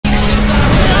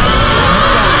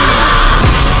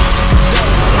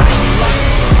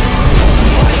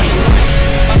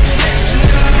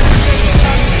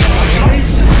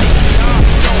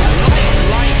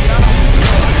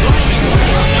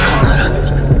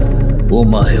お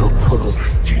前を殺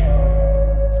す。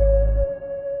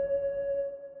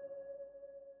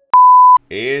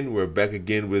And we're back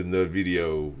again with another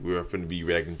video. We're finna be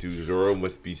reacting to Zoro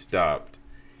Must Be Stopped.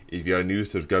 If y'all new,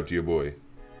 subscribe to your boy.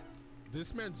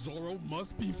 This man Zoro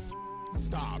must be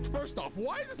stopped. First off,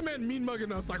 why is this man mean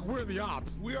mugging us like we're the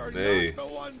ops? We are not the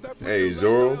one that put the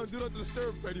Zoro. Do not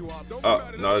disturb Fetty-Wap. Don't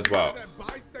No, it's wild.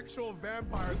 Bisexual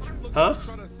vampires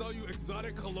trying to sell you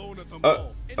exotic cologne at the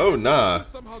mall. Oh nah.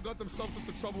 Somehow got themselves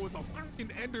into trouble with a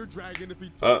fucking ender dragon if he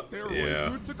took steroids. Yeah.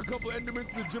 Dude took a couple endermen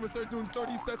to the gym and started doing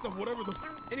 30 sets of whatever the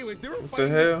anyways, they were What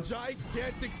fighting the hell? this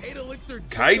gigantic 8 elixir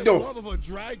Kaido love of a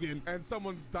dragon, and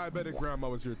someone's diabetic grandma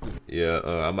was here too. Yeah,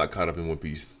 I'm not caught up in One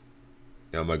Piece.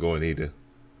 Yeah, I'm not going either.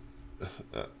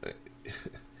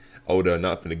 Oh, they're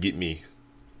not finna get me.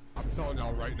 I'm telling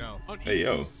y'all right now. Hey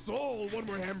yo. Soul, one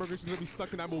more hamburger, she's gonna be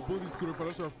stuck in that mobility scooter for the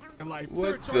rest of her fucking life.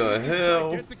 What the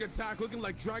hell? Gigantic attack, looking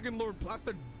like Dragon Lord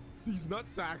plastered these nut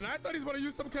sacks. And I thought he's gonna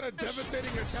use some kind of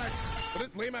devastating attack, but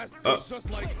this lame ass is just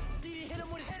like. Did he hit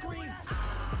him with a scream?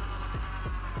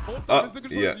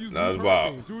 Yeah, that was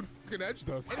wild. Dude fucking edged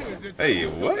us. Anyways, hey,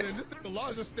 what? And this nigga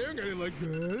Law just staring at it like,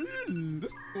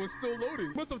 this was still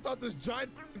loading. Must have thought this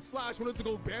giant slash wanted to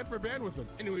go band for band with him.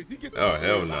 Anyways, he gets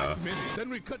hell no.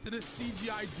 Then we cut to this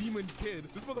CGI demon kid.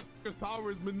 This motherfucker's power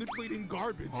is manipulating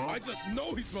garbage. I just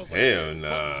know he smells like shit.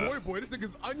 Nah. Joy Boy, this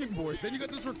nigga's Onion Boy. Then you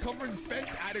got this recovering fence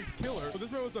addict killer. But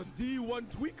this man was a D1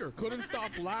 tweaker. Couldn't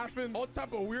stop laughing. All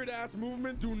type of weird ass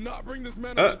movements. Do not bring this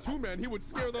man on a 2-man. He would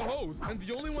scare the host. And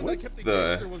the only one that kept the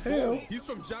gangster was Zoro. He's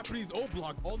from Japanese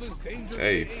O-Block. All this danger.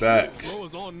 Hey, facts. Bro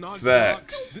was all nonchalant.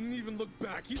 Facts. Didn't even look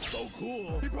back. He's so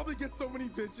cool. He probably gets so many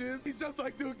bitches. He's just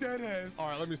like Duke Deadhead. All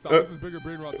right, let me stop. This is bigger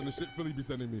brain rot than the shit Philly be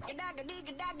sending me.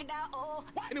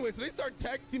 Anyway, so they start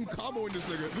tag team comboing this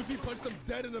nigga. Luffy punched him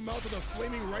dead in the mouth with a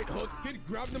flaming right hook. Kid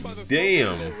grabbed him by the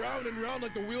damn. throat, go round and round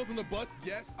like the wheels in the bus.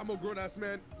 Yes, I'm a grown ass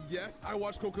man. Yes, I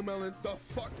watch Cocomelon. The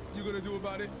fuck you gonna do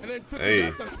about it? And then took the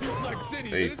ass to Suplex City.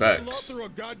 Hey, and facts. Lost through a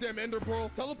goddamn ender pearl,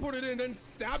 teleported in, then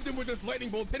stabbed him with this lightning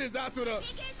bolt, hit his ass with a.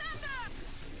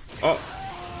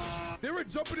 They were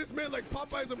jumping this man like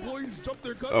Popeye's employees jumped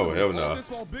their customers. Oh, hell no. All this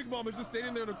while Big Mom is just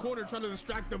standing there in the corner trying to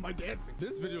distract them by dancing.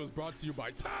 This video is brought to you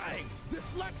by Tanks,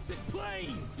 Dyslexic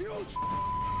Planes, huge.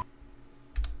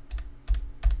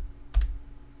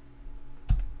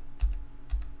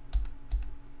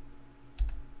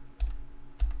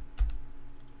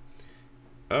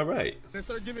 All right. They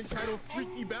start giving Kaido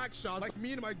freaky back shots like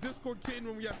me and my Discord kitten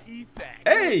when we have ESAC.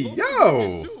 Hey,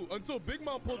 yo! Until Big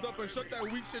Mom pulled up and shut that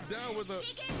weak shit down with a.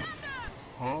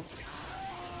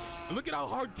 Look at how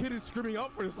hard Kid is screaming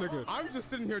out for this nigga. I'm just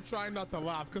sitting here trying not to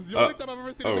laugh because the only time I've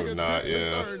ever seen a nigga this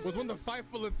concerned was when the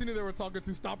 5-foot Latina they were talking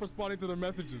to stopped responding to their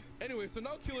messages. Anyway, so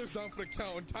now Killer's down for the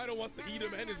count and Kaido wants to eat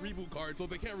him and his reboot card so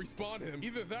they can't respawn him.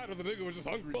 Either that or the nigga was just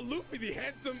hungry. But Luffy, the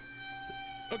handsome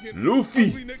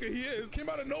Luffy nigga he is, came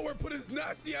out of nowhere, put his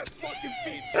nasty ass fucking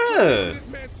feet in this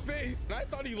man's face. And I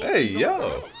thought he looked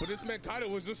but this man Kaido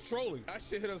was just trolling. That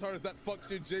shit hit as hard as that fuck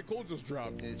shit J. Cole just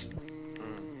dropped.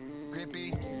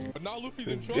 Creepy. But now Luffy's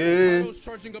in trouble. Kaido's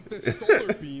charging up this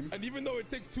solar beam, and even though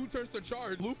it takes 2 turns to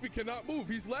charge, Luffy cannot move.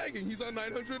 He's lagging. He's on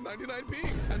 999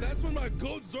 ping. And that's when my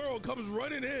goat Zoro comes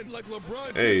running in like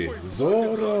LeBron. Hey,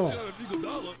 Zoro.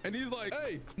 And he's like,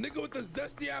 hey, nigga with the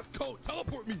zesty ass coat,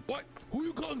 teleport me. What? Who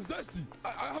you calling zesty?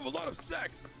 I have a lot of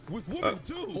sex with women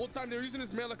too. The whole time they're using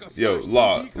this man like a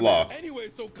Law. Anyway,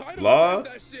 so Kaido says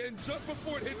that shit, and just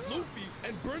before it hits Luffy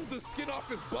and burns the skin off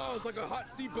his balls like a hot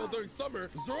seatbelt during summer,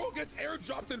 Zoro gets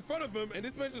airdropped in front of him, and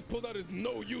this man just pulled out his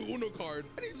No You Uno card.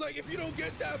 And he's like, if you don't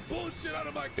get that bullshit out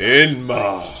of my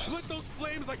split those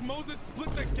flames like Moses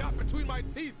split the gap between my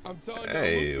teeth. I'm telling you,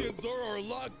 Luffy and Zoro are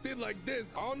locked in like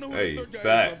this. I don't know who the third guy is,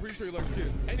 but I'm pretty sure he likes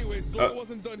kids. Anyway, Zoro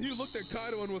wasn't done. He looked at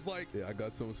Kaido and was like, yeah, I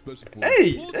got something special for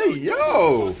you. Hey,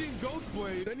 yo!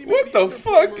 What the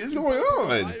fuck is going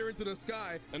on? Into the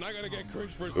sky, and I gotta get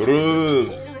cringe for a second.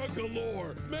 Aura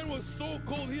galore. This man was so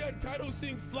cold, he had Kaido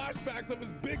seeing flashbacks of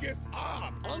his biggest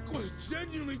op. Unc was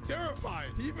genuinely terrified.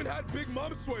 He even had Big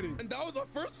Mom sweating, and that was a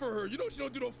first for her. You know she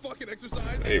don't do no fucking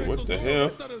exercise. Hey, what the hell?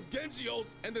 Genji ult,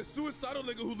 and the suicidal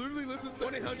nigga who literally listens to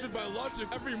 1-800 by Logic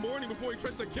every morning before he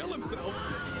tries to kill himself.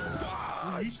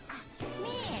 Dodge.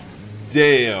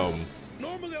 Damn.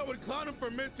 Normally I would clown him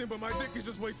for missing, but my dick is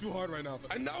just way too hard right now.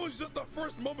 And that was just the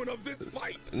first moment of this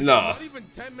fight. Nah. Not even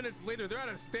 10 minutes later, they're at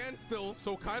a standstill,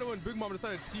 so Kaido and Big Mom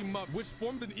decided to team up, which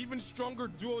formed an even stronger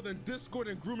duo than Discord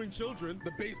and grooming children.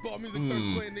 The baseball music starts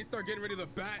playing, they start getting ready to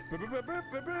bat. I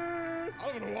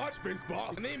don't even watch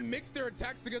baseball. And they mix their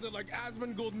attacks together like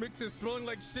Asmongold mixes, smelling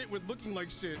like shit with looking like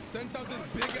shit. Sent out this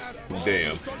big ass ball of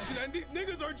destruction, and these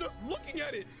niggas are just looking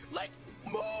at it like,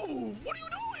 move. What are you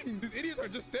doing? These idiots are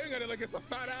just staring at it like it's a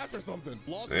fat ass or something.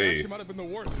 Law's Hey. reaction might have been the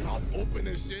worst. Mouth open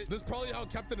and shit. This is probably how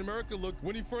Captain America looked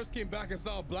when he first came back and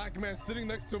saw a black man sitting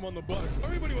next to him on the bus.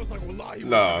 Everybody was like, wallahi,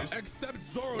 Nah. except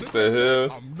Zoro. What the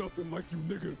hell? I'm nothing like you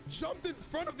niggas. Jumped in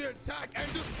front of their attack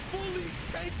and just fully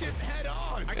tanked it head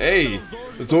on. Hey,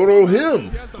 Zoro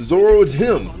him. Zoro's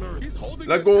him. He's holding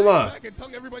Not gonna lie. back and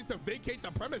telling everybody to vacate the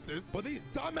premises, but these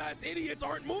dumbass idiots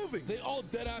aren't moving. They all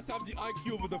dead ass have the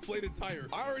IQ of a deflated tire.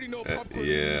 I already know popcorn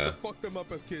used to fuck them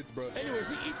up as kids, bro. Anyways,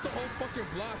 he eats the whole fucking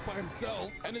blast by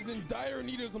himself and is in dire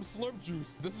need of some slurp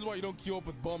juice. This is why you don't queue up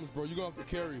with bums, bro. You're gonna have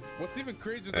to carry. What's even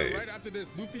crazier is that right after this,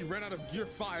 Luffy ran out of gear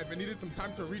 5 and needed some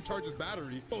time to recharge his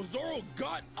battery. So Zoro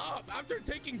got up after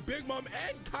taking Big Mom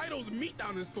and Kaido's meat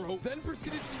down his throat, then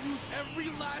proceeded to use every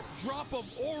last drop of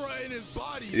aura in his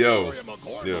body. Yo.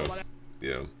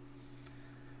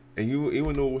 And you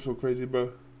wanna know what's so crazy,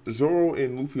 bro? Zoro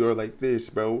and Luffy are like this,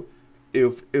 bro.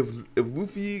 If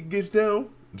Luffy gets down,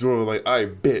 Zoro like, I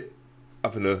bet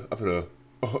I'm finna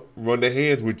run the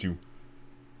hands with you.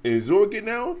 And Zoro get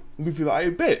down, Luffy like, I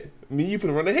bet me you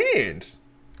finna run the hands.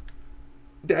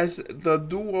 That's the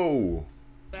duo.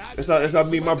 That's how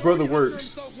me and my brother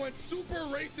works. Went super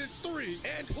racist 3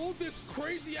 and pulled this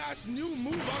crazy ass new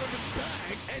move out of his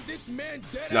bag, and this man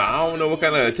dead. Nah, I don't know what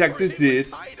kind of attack this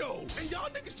is. And y'all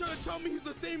niggas trying to tell me he's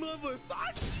the same level as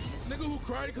Sanji? Nigga who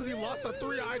cried because he lost a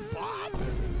 3-eyed Bob?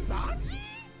 Sanji?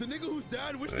 The nigga whose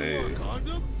dad wished he wore a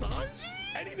condom? Sanji?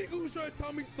 Any nigga who's trying to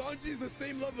tell me Sanji is the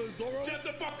same level as Zoro? Shut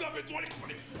the fuck up in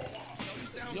 2020.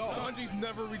 Yo, Sanji's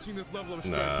never reaching this level of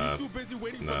strength. He's too busy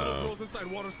waiting for little girls inside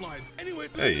water slides.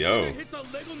 Anyways, so hits a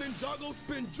Lego Ninjago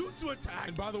spin jutsu attack.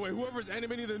 And by the way, whoever's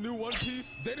animating the new One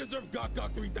Piece, they deserve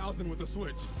Gok 3000 with a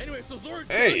switch. Anyway, so Zoro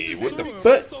what the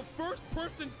fuck? The first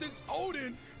person since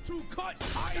Odin to cut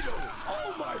Kaido.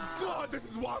 Oh my god, this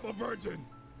is why I'm a virgin.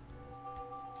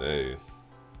 Hey.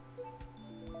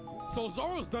 So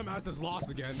Zoro's dumbass is lost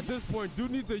again. At this point,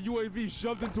 dude needs a UAV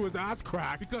shoved into his ass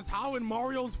crack, because how in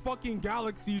Mario's fucking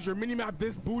galaxy is your minimap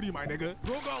this booty, my nigga?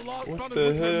 Bro got lost, found his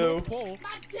way to the North Pole. My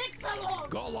dick fell off.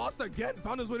 Got lost again,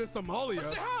 found his way to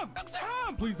Somalia.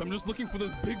 Please, I'm just looking for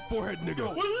this big forehead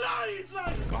nigga.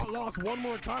 Got lost one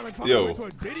more time and found his way to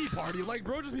a Diddy party. Like,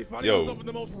 bro just be finding himself in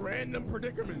the most random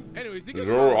predicaments. Anyways, he gets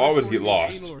Zoro always get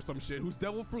lost. Or some shit, whose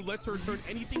devil fruit lets her turn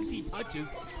anything she touches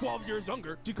 12 years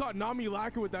younger. She caught Nami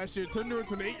lacking with that shit, turned her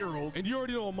into an 8-year-old, and you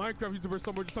already know a Minecraft YouTuber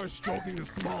somewhere just started stroking his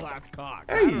small ass cock.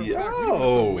 Hey,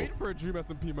 yo! Wait for a Dream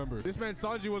SMP member. This man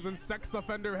Sanji was in sex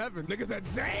offender heaven. Nigga said,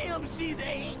 damn, she's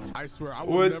 8. I swear, I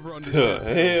will never understand.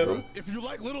 Hell? If you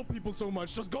like little people so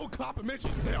much, just go clap a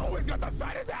Mitchie. They always got the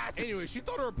fattest ass. Anyway, she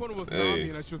thought her opponent was Nami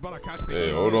and that she was about to catch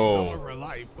the hold on. of her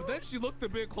life. But then she looked a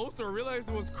bit closer and realized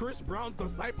it was Chris Brown's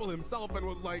disciple himself and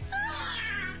was like,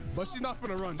 but she's not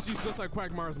finna run. She's just like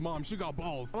Quagmire's mom. She got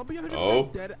balls. I'm gonna be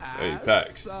 100% dead ass. Hey,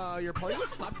 facts. You're probably gonna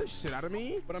slap the shit out of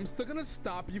me, but I'm still gonna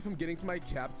stop you from getting to my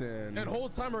captain. And whole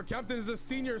time our captain is a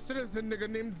senior citizen nigga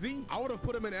named Z. I would have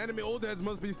put him in anime old heads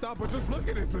must be stopped, but just look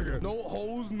at this nigga. No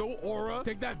hose, no aura.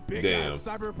 Take that big ass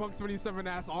Cyberpunk 77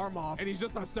 ass arm off, and he's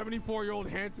just a 74-year-old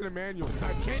Hanson Emmanuel.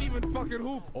 I can't even fucking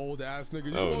hoop. Old ass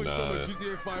nigga. You always show the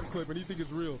GTA 5 clip and you think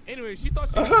it's real. Anyway, she thought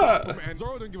she could stop him, and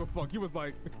Zoro didn't give a fuck. He was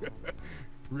like,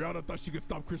 Rihanna thought she could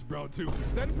stop Chris Brown too.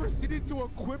 Then proceeded to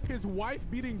equip his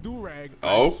wife-beating do-rag.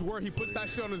 I swear he puts that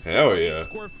shit on his 8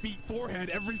 square feet forehead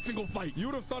every single fight. You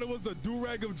would have thought it was the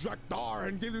do-rag of Drakthar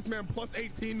and gave this man plus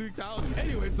 18 lethality.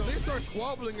 Anyway, so they start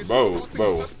squabbling and she's tossing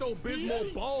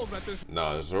Pepto-Bismol balls at this.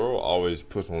 Nah, Zoro always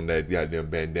puts on that goddamn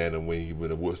bandana when he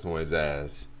would have whooped on his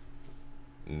ass.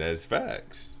 And that's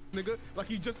facts. Nigga, like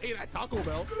he just ate at Taco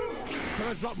Bell,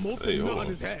 trying to drop molten milk on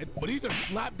his head, but he just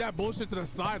slapped that bullshit to the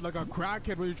side like a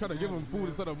crackhead when you're trying to give him food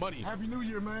instead of money. Happy New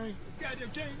Year, man. Goddamn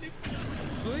game,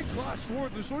 nigga. So they clash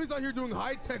swords, and Shorty's out here doing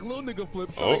high-tech little nigga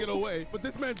flips, trying to get away. But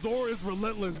this man Zoro is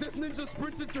relentless. This ninja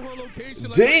sprinted to her location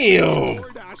like a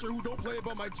DoorDasher who don't play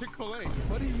about my Chick-fil-A.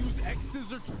 But he used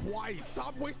X-Scissor twice.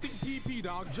 Stop wasting PP,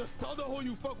 dog. Just tell the hoe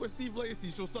you fuck with Steve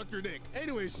Lacy, she'll suck your dick.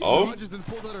 Anyway, she dodges and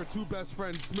pulls out her 2 best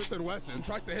friends, Smith and Wesson, and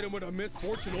tries to hit him with a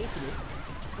misfortune ultimate.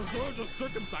 But Zoro just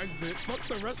circumcises it, fucks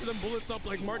the rest of them bullets up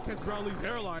like Marquez Brownlee's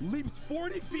hairline, leaps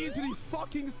 40 feet into the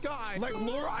fucking sky like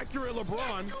Laura accurate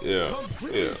LeBron.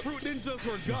 Completely fruit ninjas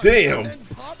her gut. And then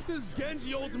pops his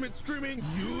Genji ultimate screaming,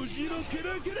 Yuji no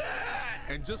kira kira!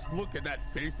 And just look at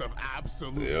that face of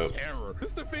absolute terror. This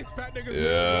is the face fat niggas make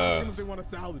as soon as they want a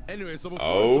salad. Anyway, so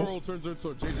before Zoro turns into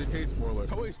a JJK spoiler,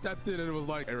 Toei stepped in and was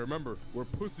like, hey, remember, we're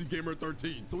Pussy Gamer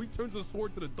 13. So he turns his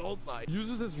sword to the dull side,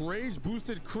 uses his rage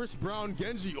boosted Chris Brown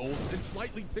Genji ult, and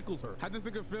slightly tickles her. Had this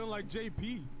nigga feeling like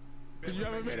JP. Cause you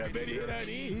haven't made a video that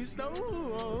easy.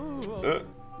 No.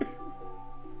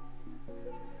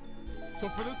 So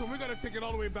for this one, we gotta take it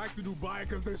all the way back to Dubai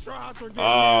because the Straw Hats are getting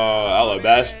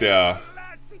Alabasta.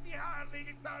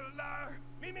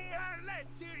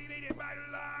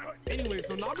 Anyway,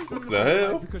 so Nami's what the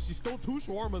hell? Because she stole 2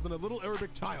 shawarmas and a little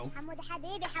Arabic child.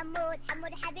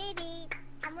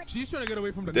 She's trying to get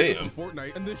away from the nigga from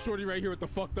Fortnite, and this shorty right here with the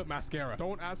fucked up mascara.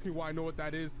 Don't ask me why I know what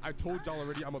that is. I told y'all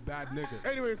already I'm a bad nigga.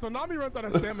 Anyway, so Nami runs out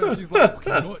of stamina and she's like,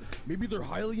 okay, you know what? Maybe they're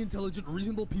highly intelligent,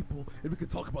 reasonable people, and we can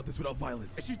talk about this without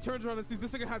violence. And she turns around and sees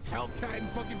this nigga has Hellcat and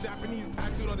fucking Japanese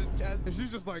tattooed on his chest, and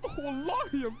she's just like, oh,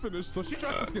 wallahi, I'm finished. So she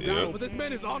tries to skedaddle, but this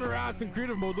man is on her ass in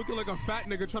creative mode, looking like a fat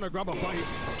nigga trying to grab a bite.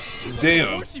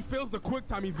 Damn. Before she fails the quick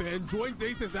time event, joins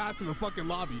Ace's ass in the fucking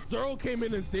lobby. Zoro came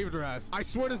in and saved her ass. I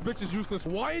swear this bitch is useless.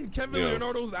 Why in Kevin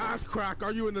Leonardo's ass crack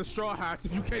are you in the Straw Hats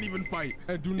if you can't even fight?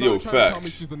 And do not try to tell me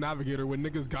she's the navigator when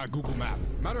niggas got Google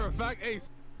Maps. Matter of fact, Ace.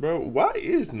 Bro, why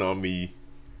is Nami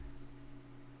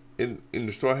in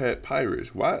the Straw Hat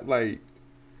Pirates? Why, like,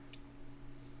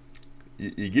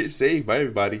 you get saved by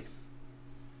everybody.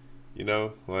 You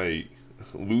know, like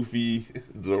Luffy,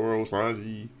 Zoro,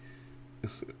 Sanji,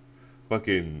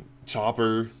 fucking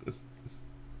Chopper,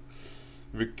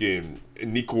 freaking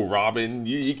Nico Robin.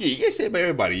 You get saved by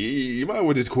everybody. You might as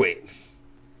well just quit.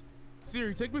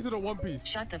 Siri, take me to the One Piece.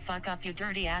 Shut the fuck up, you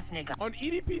dirty ass nigga. On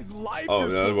EDP's life,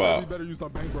 wow. better use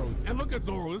on Bang Bros. And look at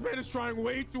Zoro. This man is trying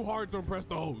way too hard to impress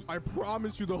the hoes. I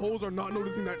promise you, the hoes are not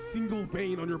noticing that single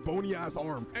vein on your bony ass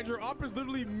arm. And your op is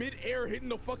literally mid-air hitting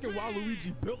the fucking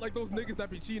Waluigi, built like those niggas that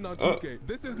be cheating on 2K.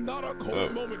 This is not a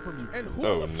cold moment from you. And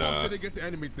who the fuck did they get to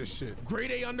animate this shit?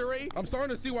 Grade A under A? I'm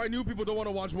starting to see why new people don't want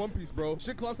to watch One Piece, bro.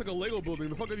 Shit collapsed like a Lego building.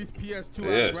 The fuck are these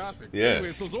PS2 graphics? Anyway,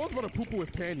 so Zoro's about to poo-poo his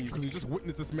panties because he just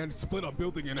witnessed this man split a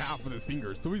building in half with his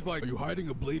fingers. So he's like, are you hiding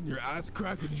a blade in your ass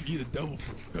crack or did you eat a devil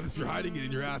fruit? Because if you're hiding it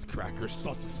in your ass crack, you're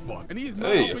sus as fuck. And he's not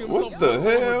helping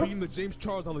himself beating the James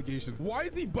Charles allegations. Why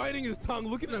is he biting his tongue,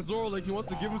 looking at Zoro like he wants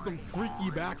to give him some freaky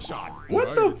back shots?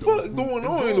 What the fuck going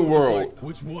on in the world? Like,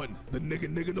 which one? The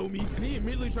nigga know me? And he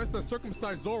immediately tries to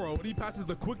circumcise Zoro, but he passes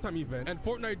the quick time event. And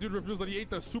Fortnite dude reveals that he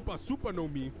ate the super no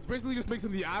me. Which basically just makes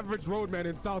him the average roadman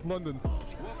in South London.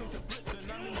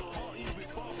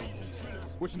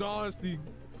 Which in all honesty,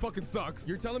 fucking sucks.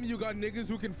 You're telling me you got niggas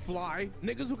who can fly,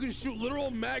 niggas who can shoot literal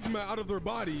magma out of their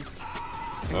body,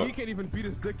 and he can't even beat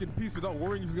his dick in peace without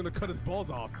worrying if he's gonna cut his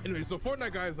balls off. Anyway, so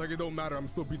Fortnite guy is like, it don't matter, I'm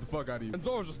still beat the fuck out of you. And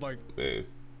Zoro's just like, hey.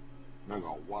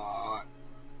 Nigga, what?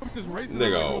 This racist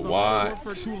nigga, what?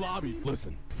 For 2 lobby.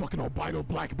 Listen, fucking albino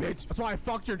black bitch. That's why I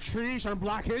fucked your tree on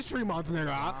Black History Month,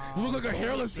 nigga. You look like a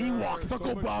hairless Ewok. Fuck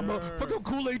Obama. Fuck a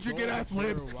Kool-Aid drinking ass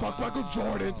lips. Fuck Michael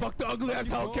Jordan. Fuck the ugly ass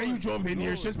Hellcat you drove in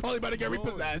here. Shit's probably about to get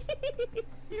repossessed.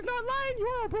 He's not lying. You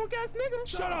are a broke ass nigga.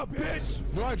 Shut up, bitch.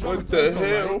 What the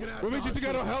hell? What made you think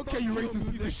I don't Hellcat, you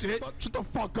racist piece of shit? Shut the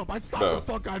fuck up. I slap the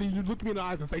fuck out of you. You look me in the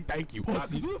eyes and say thank you.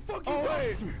 Pussy. Who the fuck you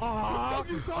wait.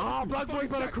 Black boy's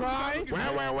gonna cry?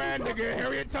 Where, nigga?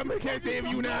 Harriet Tubman can't save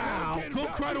you now. Go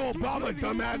cry to Obama,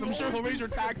 dumbass. I'm sure he'll raise your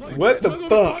taxes. What the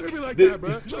fuck? Like that,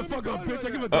 bro. Shut the fuck up, bitch. I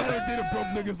give a damn to broke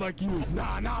niggas like you.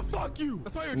 Nah, fuck you.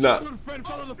 That's why your childhood friend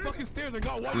fell on the fucking stairs and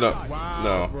got one shot.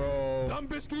 Wow, bro. Dumb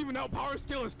bitch can even outpower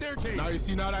scale a staircase. Now you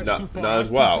see, now that's too far. Nah, that's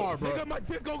wild. Nigga, my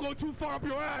dick gonna go too far up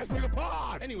your ass, nigga.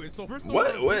 Pod. Anyway, so first of all,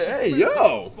 what? Hey,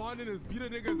 yo. Spawned in his beat a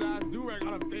nigga's ass do-rag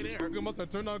out of thin air. Nigga must have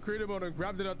turned on creative mode and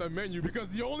grabbed it out the menu because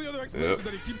the only other explanation is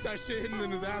that he keeps that shit hidden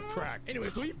in his ass crack. Anyway,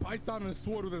 so he bites down his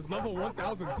sword with his level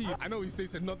 1000 teeth. I know he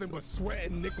tasted nothing but sweat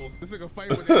and nickels. This nigga fight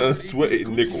with sweat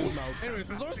and nickels. Anyway,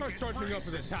 so Zoro starts charging up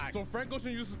his attack. So Frank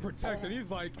Ocean uses protect, and he's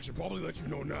like, I should probably let you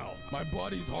know now. My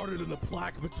body's harder than the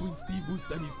plaque between Steve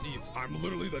Buscemi's teeth. I'm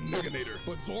literally the nigginator.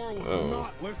 But Zoro was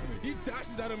not listening. He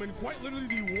dashes at him in quite literally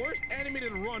the worst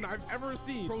animated run I've ever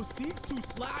seen. Proceeds to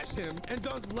slash him and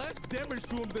does less damage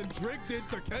to him than Drake did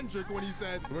to Kendrick when he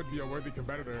said, you would be a worthy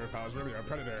competitor if I was really a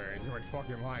predator and you were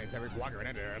fucking lying to every blogger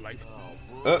in there. Like, oh,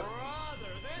 brother,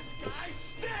 this guy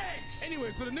stinks!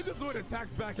 Anyway, so the nigga Zoid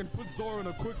attacks back and puts Zoro in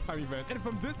a quick time event. And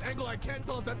from this angle, I can't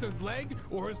tell if that's his leg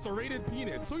or his serrated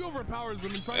penis. So he overpowers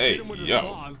him and tries to hit him with his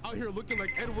claws. Out here looking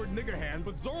like Edward Nigga Hands.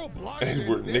 But Zoro blocks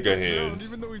Edward Nigga Hands.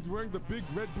 Even though he's wearing the big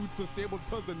red boots, the disabled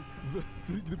cousin,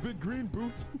 the big green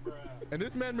boots. And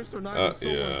this man, Mr. 9, is so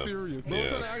unserious. Bro,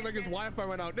 trying to act like his Wi-Fi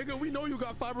went out. Nigga, we know you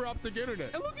got fiber optic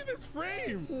internet. And look at this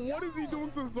frame. What is he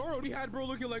doing to Zoro? He had bro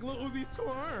looking like Lil Uzi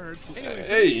Swords. Anyway,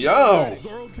 hey, yo.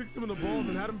 Zoro kicks him in the balls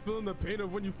and had him feeling the pain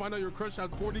of when you find out your crush has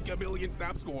 40 chameleon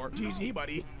snap score. GG,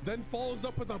 buddy. Then follows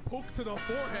up with a poke to the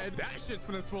forehead. That shit's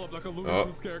finna swell up like a Looney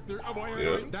Tunes character.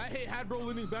 That hit had bro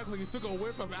leaning back like he took a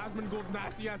whiff of Asmongold's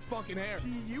nasty ass fucking hair.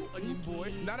 You onion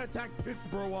boy. That attack pissed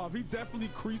bro off. He definitely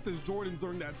creased his Jordans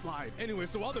during that slide. Anyway,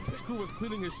 so while the pit crew was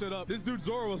cleaning his shit up, this dude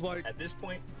Zoro was like, at this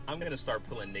point, I'm gonna start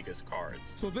pulling niggas cards.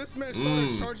 So this man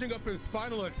started charging up his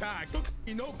final attacks.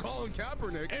 You know, Colin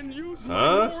Kaepernick and used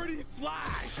minority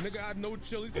slash. Nigga had no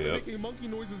chill. He's making monkey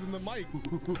noises in the mic.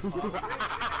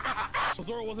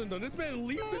 Zoro wasn't done. This man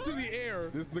leaped into the air.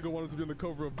 This nigga wanted to be on the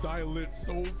cover of Die Lit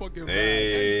so fucking bad.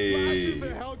 And slashes the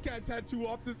Hellcat tattoo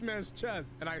off this man's chest.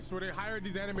 And I swear they hired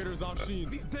these animators off Sheen.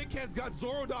 These dickheads got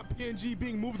Zoro.png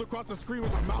being moved across the screen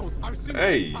with a mouse. I've seen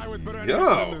that with better animation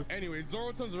than this. Anyway,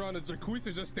 Zoro turns around and Jacquees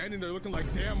is just standing there looking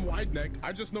like damn wide neck.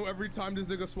 I just know every time this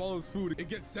nigga swallows food, it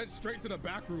gets sent straight to the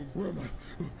back room. Where am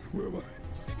I? Where am I?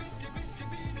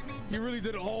 He really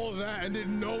did all of that and did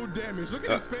no damage. Look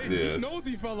at his face. He knows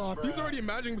he fell off. He's already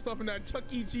imagining himself in that Chuck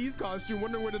E. Cheese costume,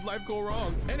 wondering where did life go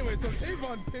wrong. Anyway, so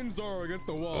Tavon pins Zoro against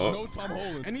the wall. No Tom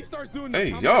Holland. And he starts doing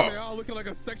the Kamehameha looking like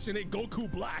a Section 8 Goku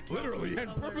Black. Literally.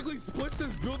 And perfectly splits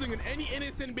this building and any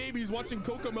innocent babies watching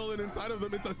Cocomelon inside of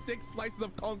them into 6 slices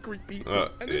of concrete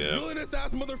pizza. And this villainous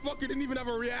ass motherfucker didn't even have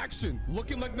a reaction.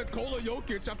 Looking like Nikola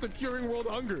Jokic after curing world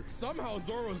hunger. Somehow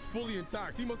Zoro is fully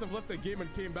intact. He must have left the game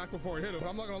and came back before it hit him.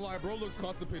 I'm not gonna lie, bro looks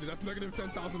constipated. That's negative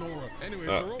 10,000 aura. Anyway,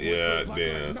 Zoro whispers Black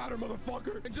Lives Matter,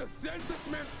 motherfucker, and just sends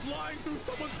this man flying through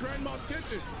someone's grandma's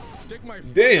kitchen. Take my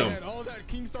head. All that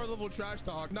Keemstar level trash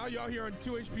talk. Now y'all here on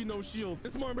 2 HP no shields.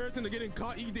 It's more embarrassing than getting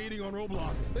caught e-dating on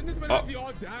Roblox. Then this man had the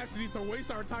audacity to waste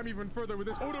our time even further with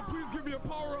this. Oda, please give me a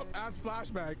power-up ass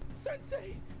flashback.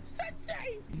 Sensei!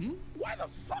 Sensei! Why the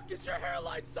fuck is your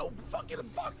hairline so fucking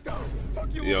fucked up?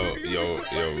 Fuck you, yo.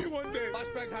 Me one day.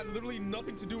 Flashback had literally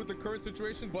nothing to do with the current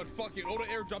situation, but fuck it. Oda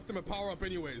airdropped him a power-up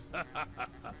anyways.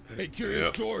 Hey,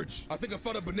 Curious George, I think I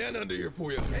found a banana under here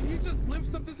for you. And he just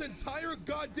lifts up this entire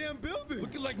goddamn building.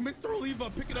 Looking like Mr. Oliva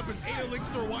picking up his Ada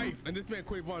Elixir wife. And this man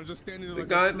Quavon is just standing there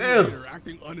like a leader,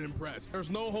 acting unimpressed. There's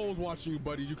no holes watching you,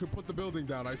 buddy. You can put the building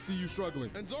down. I see you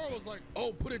struggling. And Zoro was like,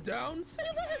 oh, put it down?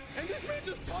 And this man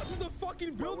just tosses the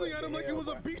fucking building at him like it was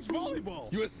a beach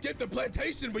volleyball. You escaped the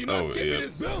plantation, but you're not escaping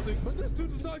his building. But this dude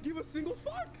does not give a single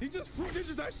fuck. He just fruit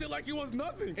ninjas that shit like it was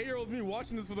nothing. 8-year-old me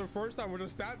watching this for the first time, we're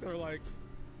just sat there like,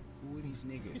 who are these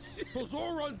niggas? So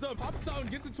Zoro runs up, pops out, and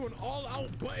gets into an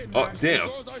all-out button match. Oh, damn.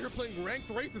 Zoro's out here playing ranked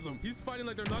racism. He's fighting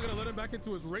like they're not gonna let him back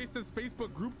into his racist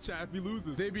Facebook group chat if he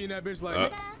loses. They be in that bitch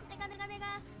like,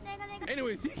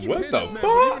 anyways, he keeps hitting this man,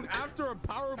 but even after a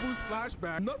power boost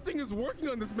flashback, nothing is working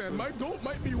on this man. My dope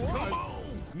might be washed.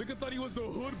 Nigga thought he was the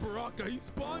hood Baraka. He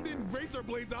spawned in razor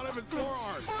blades out of his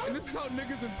forearm. And this is how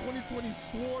niggas in 2020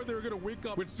 swore they were gonna wake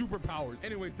up with superpowers.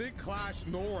 Anyways, they clash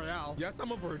no royale. Yes,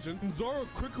 I'm a virgin. And Zoro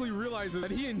quickly realizes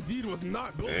that he indeed was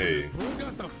not built for this. Bro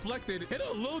got deflected, hit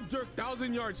a Lil Durk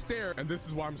 1,000-yard stare. And this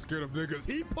is why I'm scared of niggas.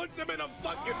 He puts him in a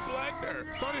fucking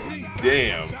blender. Started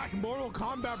hitting back Mortal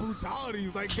Kombat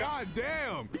brutalities. Like, god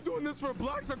damn. He doing this for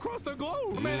blacks across the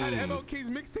globe. The man had MLK's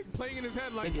mixtape playing in his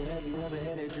head like, have you ever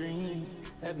had a dream?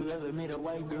 Have you ever made a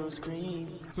white girl scream?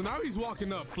 So now he's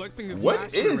walking up, flexing his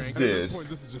What is rank. this? At this point,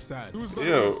 this is just sad. He was not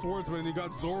a swordsman and he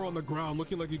got Zoro on the ground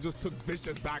looking like he just took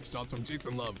vicious back shots from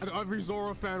Jason Love. And every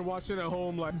Zoro fan watching at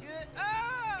home like,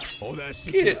 oh, that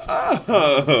shit. Get up!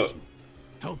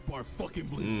 Health bar fucking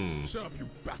bleed. Shut up, you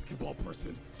basketball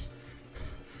person.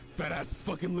 Fat ass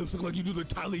fucking lips look like you do the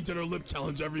Kylie Jenner lip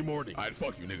challenge every morning. I'd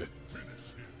fuck you, nigga.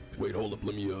 Wait, hold up.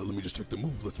 Let me just check the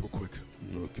move list real quick.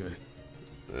 Okay.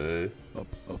 Up,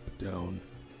 down,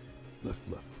 left,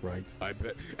 right. I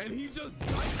bet. And he just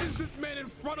dices this man in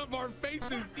front of our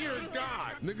faces, dear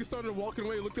God. Niggas started walking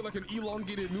away looking like an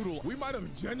elongated noodle. We might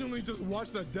have genuinely just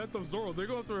watched the death of Zoro. They're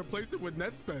gonna have to replace it with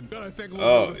Netspend. Gotta thank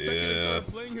Lord. The second they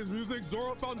started playing his music,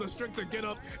 Zoro found the strength to get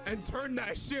up and turn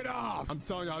that shit off. I'm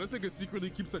telling y'all, this nigga secretly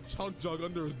keeps a chunk jug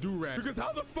under his do-rag. Because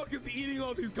how the fuck is he eating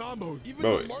all these combos?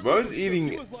 Even bro's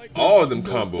eating all of them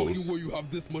combos. Where you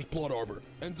have this much plot armor.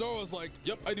 And Zoro's like,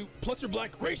 yep, I do. Plus your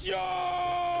black ratio.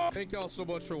 Thank y'all so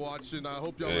much for watching. I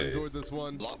hope y'all enjoyed this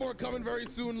one. A lot more coming very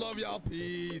soon. Love y'all.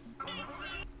 Peace.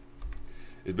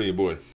 It's been your boy,